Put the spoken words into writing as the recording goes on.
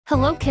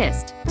Hello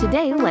Kist,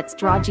 today let's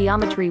draw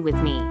geometry with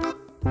me.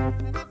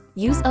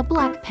 Use a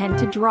black pen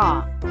to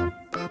draw.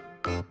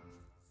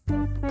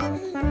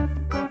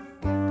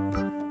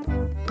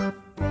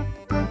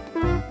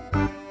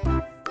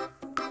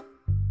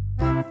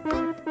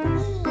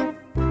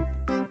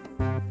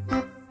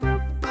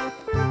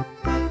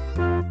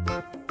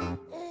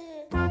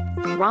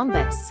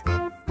 Rhombus.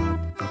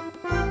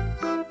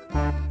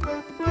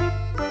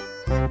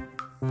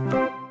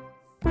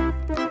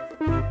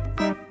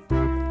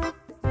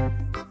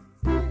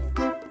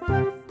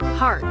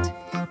 Heart.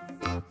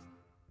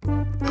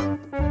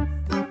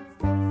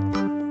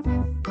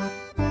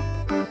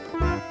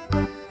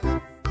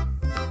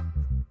 Pick.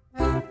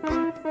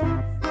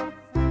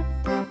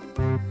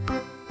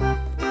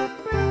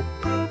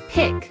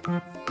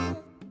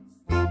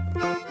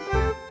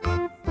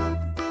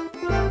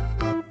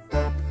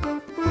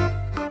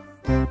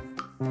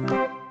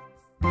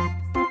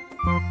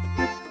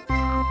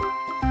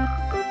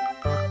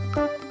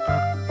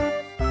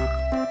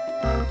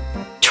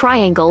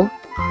 Triangle.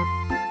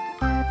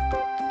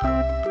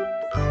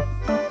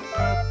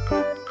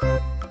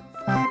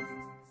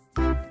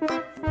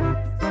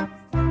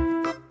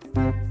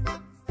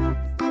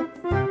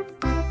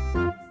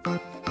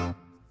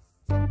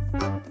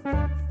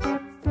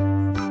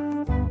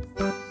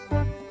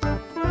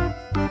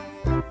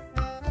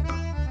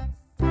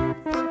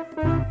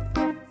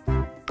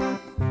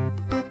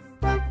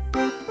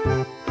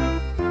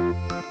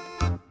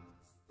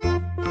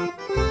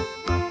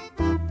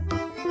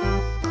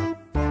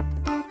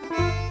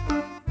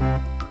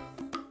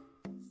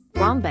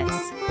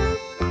 Rhombus.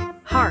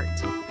 Heart.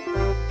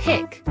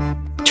 Pick.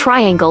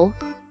 Triangle.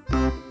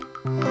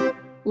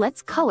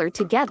 Let's color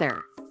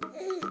together.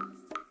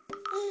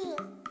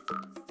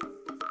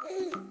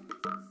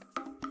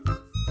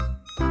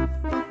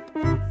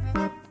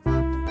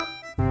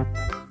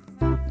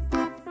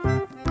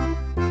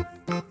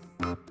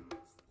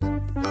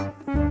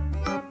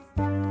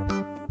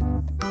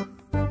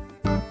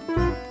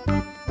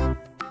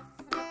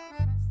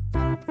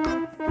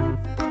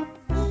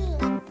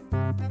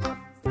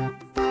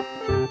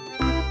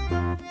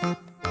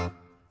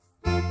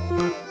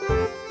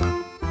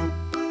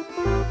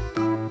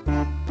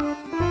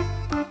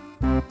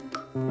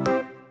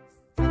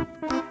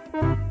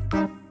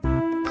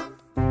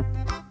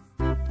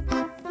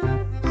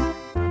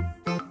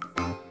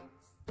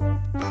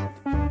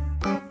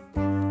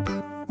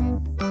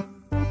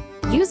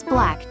 Use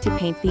black to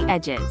paint the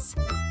edges.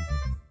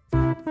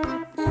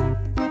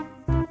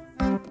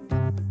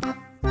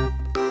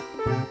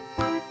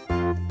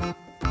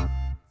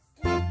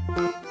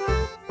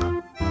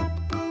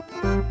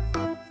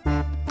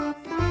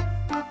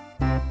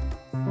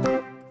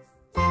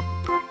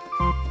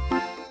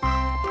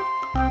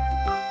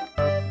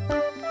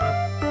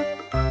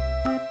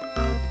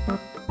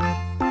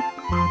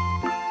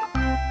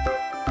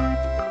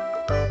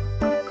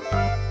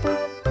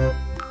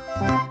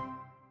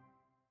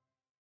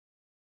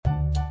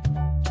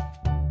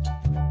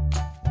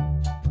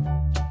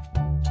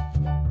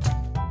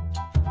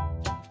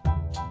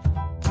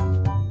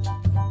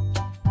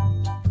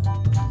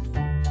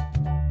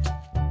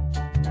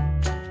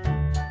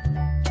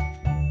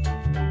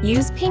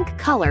 Use pink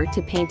color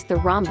to paint the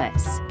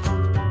rhombus.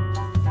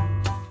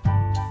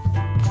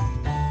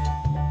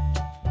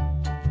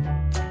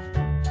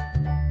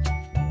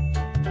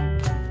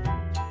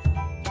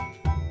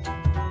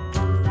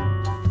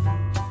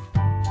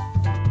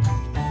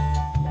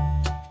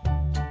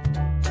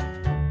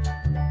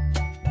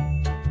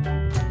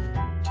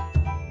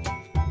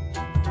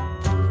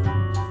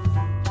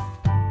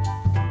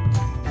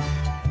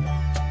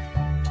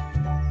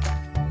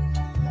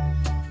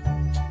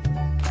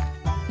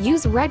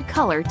 Use red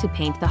color to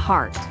paint the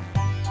heart.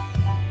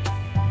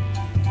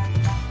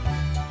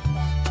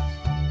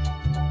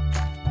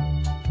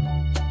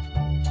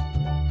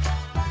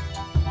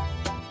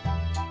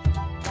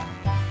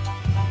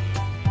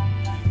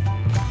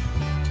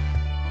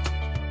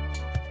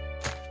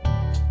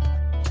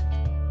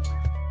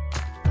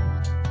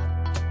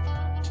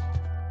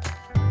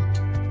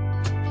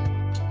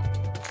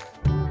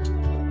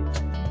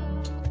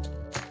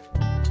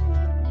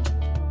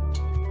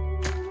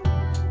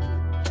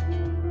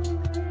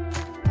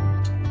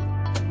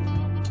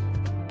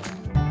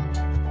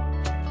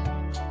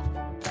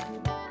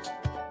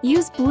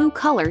 Use blue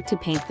color to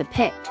paint the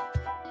pick.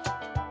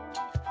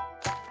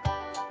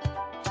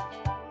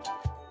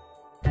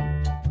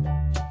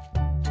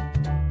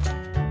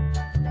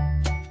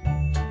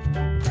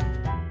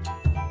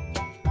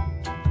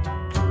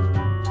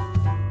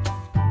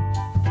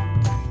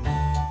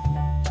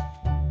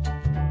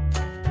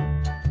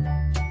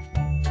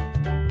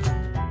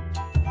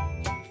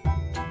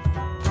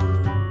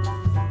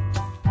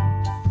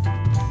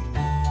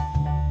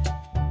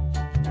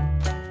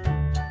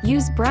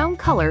 Use brown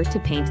color to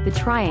paint the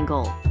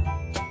triangle.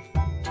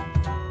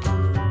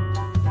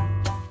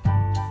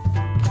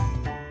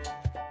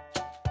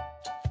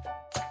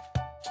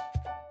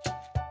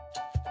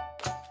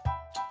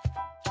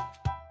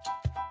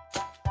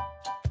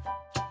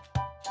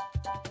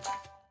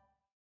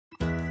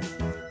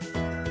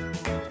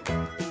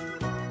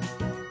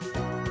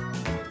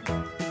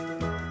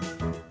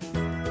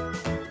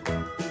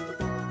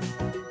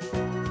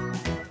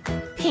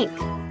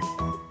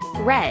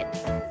 pink, red,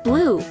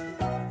 blue,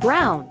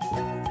 brown.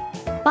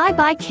 Bye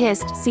bye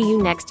kissed. See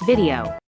you next video.